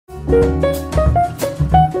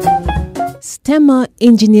Stema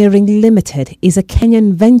Engineering Limited is a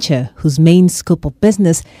Kenyan venture whose main scope of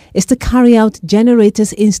business is to carry out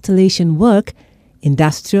generators installation work,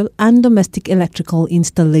 industrial and domestic electrical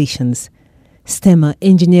installations. Stema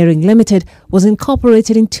Engineering Limited was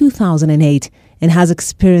incorporated in 2008 and has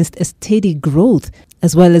experienced a steady growth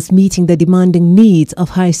as well as meeting the demanding needs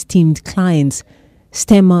of her esteemed clients.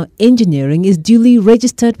 Stema Engineering is duly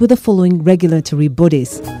registered with the following regulatory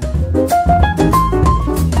bodies.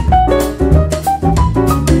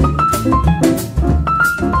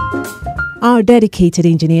 Our dedicated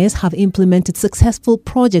engineers have implemented successful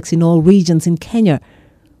projects in all regions in Kenya.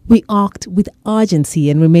 We act with urgency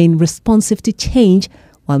and remain responsive to change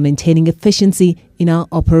while maintaining efficiency in our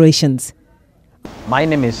operations. My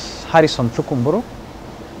name is Harrison Thukumburu,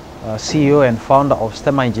 CEO and founder of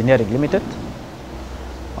Stema Engineering Limited.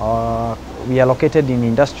 We are located in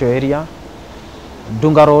industrial area,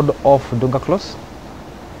 Dunga Road off Dunga Close.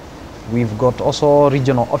 We've got also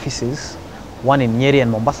regional offices, one in Nyeri and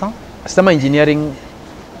Mombasa. Stema Engineering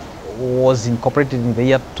was incorporated in the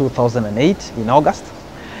year 2008 in August,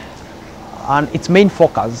 and its main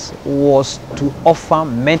focus was to offer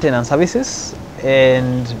maintenance services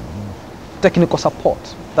and technical support,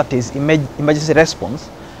 that is emergency response,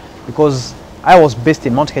 because I was based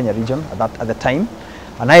in Mount Kenya region at the time,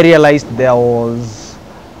 and I realized there was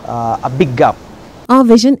a big gap. Our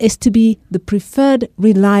vision is to be the preferred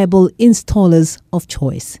reliable installers of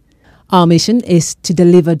choice. Our mission is to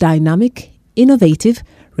deliver dynamic, innovative,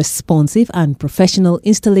 responsive and professional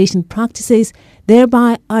installation practices,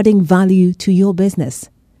 thereby adding value to your business.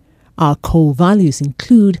 Our core values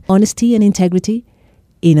include honesty and integrity,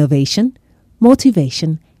 innovation,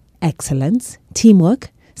 motivation, excellence,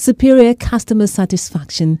 teamwork, superior customer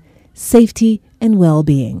satisfaction, safety and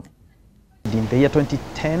well-being. In the year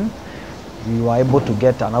 2010, we were able to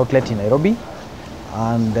get an outlet in Nairobi,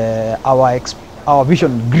 and our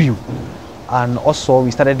vision grew, and also we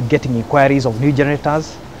started getting inquiries of new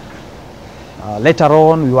generators. Later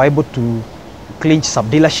on, we were able to clinch some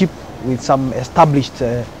dealership with some established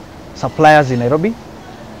suppliers in Nairobi,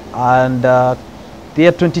 and the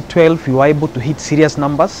year 2012 we were able to hit serious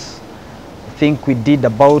numbers. I think we did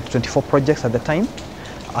about 24 projects at the time,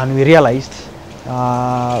 and we realized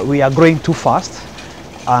we are growing too fast,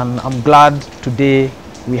 and I'm glad today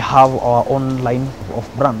we have our own line of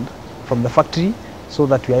brand from the factory, so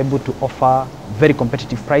that we are able to offer very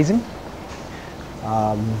competitive pricing,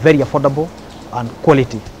 very affordable and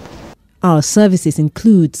quality. Our services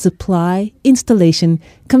include supply, installation,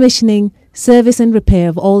 commissioning, service and repair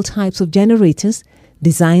of all types of generators,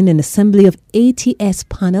 design and assembly of ATS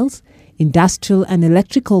panels, industrial and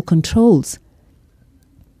electrical controls,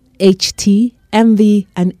 HT, MV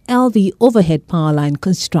and LV overhead power line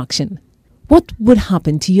construction. What would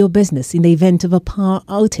happen to your business in the event of a power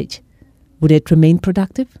outage? Would it remain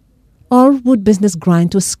productive? Or would business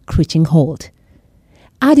grind to a screeching halt?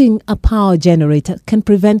 Adding a power generator can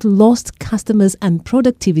prevent lost customers and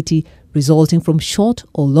productivity resulting from short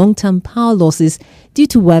or long-term power losses due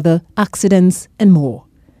to weather, accidents, and more.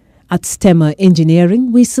 At Stema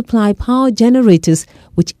Engineering, we supply power generators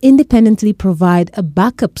which independently provide a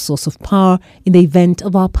backup source of power in the event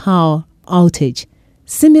of our power outage.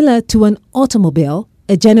 Similar to an automobile,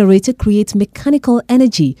 a generator creates mechanical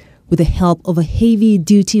energy with the help of a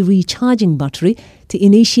heavy-duty recharging battery to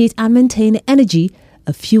initiate and maintain energy,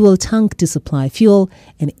 a fuel tank to supply fuel,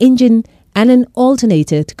 an engine, and an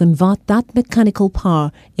alternator to convert that mechanical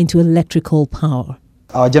power into electrical power.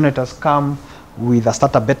 Our generators come with a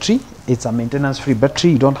starter battery. It's a maintenance-free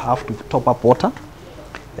battery. You don't have to top up water.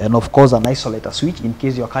 And of course, an isolator switch in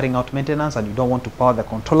case you're carrying out maintenance and you don't want to power the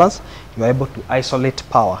controllers. You are able to isolate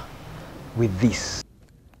power with this.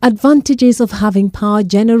 Advantages of having power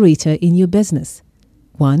generator in your business.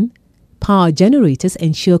 1. Power generators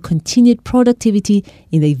ensure continued productivity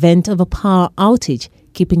in the event of a power outage,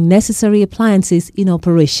 keeping necessary appliances in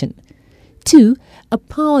operation. 2. A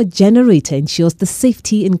power generator ensures the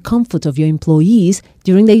safety and comfort of your employees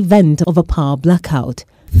during the event of a power blackout.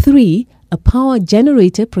 3. A power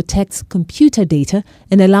generator protects computer data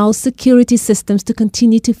and allows security systems to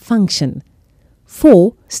continue to function.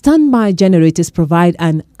 4. Standby generators provide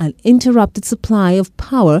an uninterrupted supply of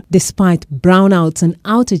power despite brownouts and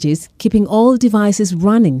outages, keeping all devices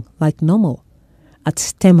running like normal. At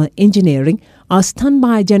Stema Engineering, our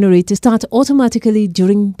standby generators start automatically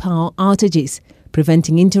during power outages,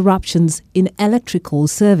 preventing interruptions in electrical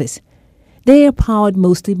service. They are powered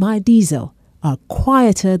mostly by diesel, are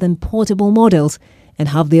quieter than portable models, and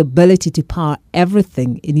have the ability to power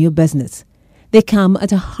everything in your business. They come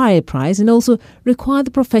at a higher price and also require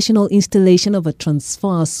the professional installation of a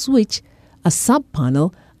transfer switch, a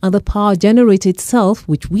sub-panel, and the power generator itself,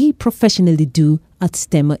 which we professionally do at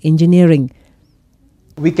Stema Engineering.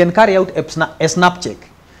 We can carry out a snap check.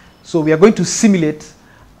 So we are going to simulate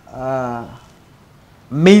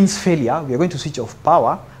mains failure. We are going to switch off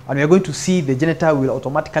power, and we are going to see the generator will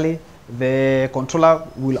automatically, the controller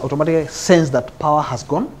will automatically sense that power has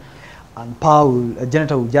gone, and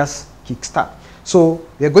generator will just kickstart. So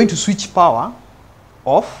we are going to switch power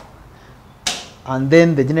off, and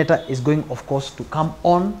then the generator is going, of course, to come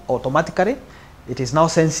on automatically. It is now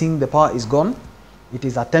sensing the power is gone. It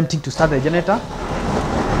is attempting to start the generator,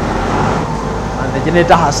 and the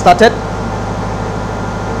generator has started,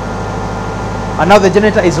 and now the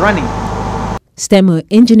generator is running. Stema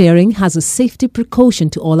Engineering has a safety precaution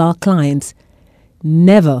to all our clients.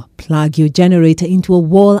 Never plug your generator into a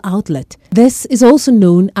wall outlet. This is also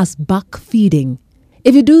known as backfeeding.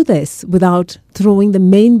 If you do this without throwing the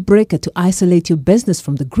main breaker to isolate your business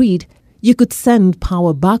from the grid, you could send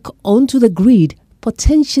power back onto the grid,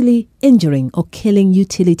 potentially injuring or killing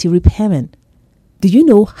utility repairmen. Do you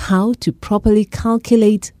know how to properly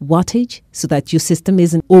calculate wattage so that your system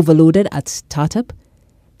isn't overloaded at startup?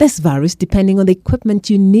 This varies depending on the equipment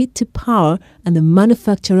you need to power and the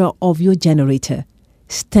manufacturer of your generator.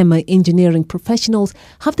 Stema Engineering professionals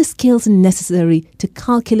have the skills necessary to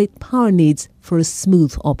calculate power needs for a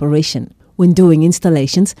smooth operation. When doing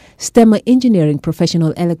installations, Stema Engineering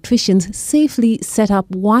professional electricians safely set up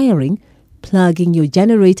wiring, plugging your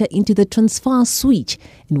generator into the transfer switch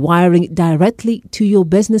and wiring it directly to your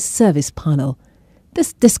business service panel.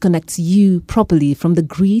 This disconnects you properly from the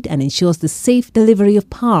grid and ensures the safe delivery of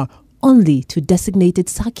power only to designated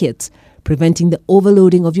circuits, preventing the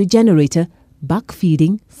overloading of your generator,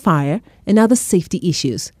 backfeeding, fire, and other safety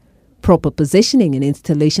issues. Proper positioning and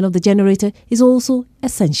installation of the generator is also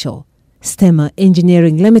essential. Stema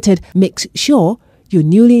Engineering Limited makes sure your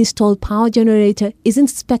newly installed power generator is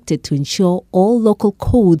inspected to ensure all local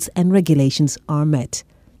codes and regulations are met.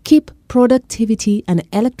 Keep productivity and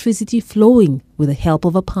electricity flowing with the help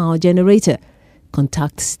of a power generator.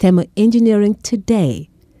 Contact Stema Engineering today.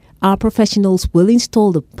 Our professionals will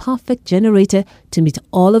install the perfect generator to meet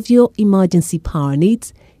all of your emergency power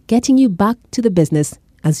needs, getting you back to the business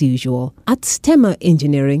as usual. At Stema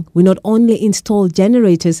Engineering, we not only install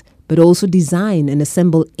generators but also design and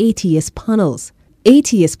assemble ATS panels.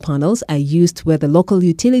 ATS panels are used where the local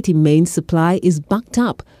utility main supply is backed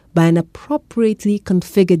up by an appropriately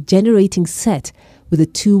configured generating set with a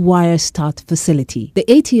 2-wire start facility. The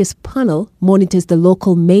ATS panel monitors the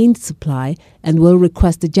local main supply and will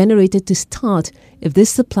request the generator to start if this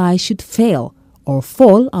supply should fail or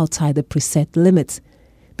fall outside the preset limits.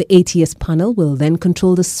 The ATS panel will then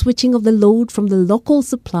control the switching of the load from the local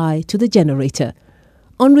supply to the generator.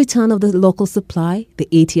 On return of the local supply, the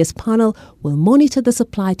ATS panel will monitor the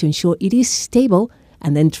supply to ensure it is stable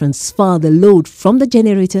and then transfer the load from the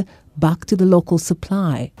generator back to the local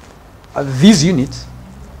supply. This unit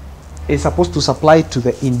is supposed to supply to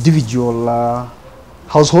the individual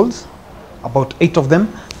households, about 8 of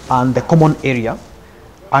them, and the common area.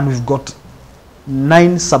 And we've got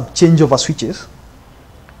 9 sub-changeover switches,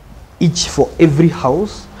 each for every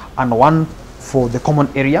house and 1 for the common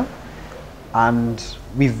area. And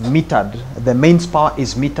we've metered, the mains power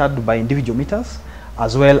is metered by individual meters,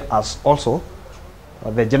 as well as also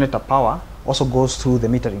the generator power also goes through the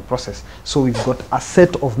metering process. So we've got a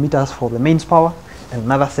set of meters for the mains power and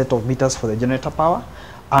another set of meters for the generator power,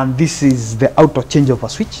 and this is the auto changeover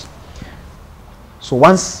switch. So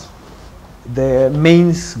once the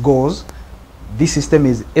mains goes, this system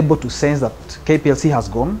is able to sense that KPLC has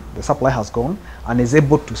gone, the supply has gone, and is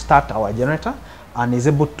able to start our generator and is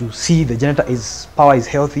able to see the generator power is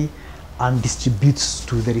healthy and distributes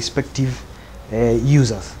to the respective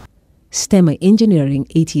users. Stema Engineering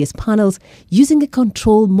ATS panels using a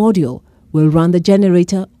control module will run the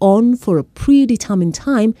generator on for a predetermined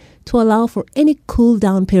time to allow for any cool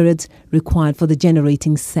down periods required for the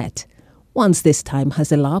generating set. Once this time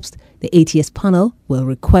has elapsed, the ATS panel will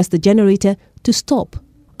request the generator to stop.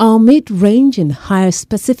 Our mid-range and higher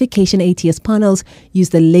specification ATS panels use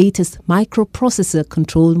the latest microprocessor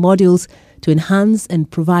control modules to enhance and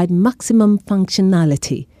provide maximum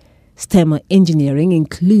functionality. Stema Engineering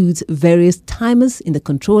includes various timers in the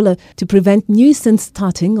controller to prevent nuisance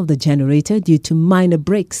starting of the generator due to minor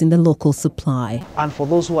breaks in the local supply. And for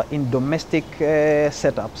those who are in domestic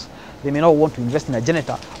setups, they may not want to invest in a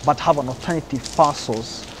generator but have an alternative power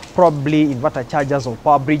source, probably inverter chargers or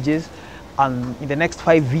power bridges. And in the next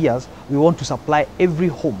 5 years, we want to supply every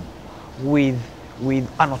home with an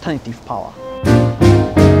alternative power.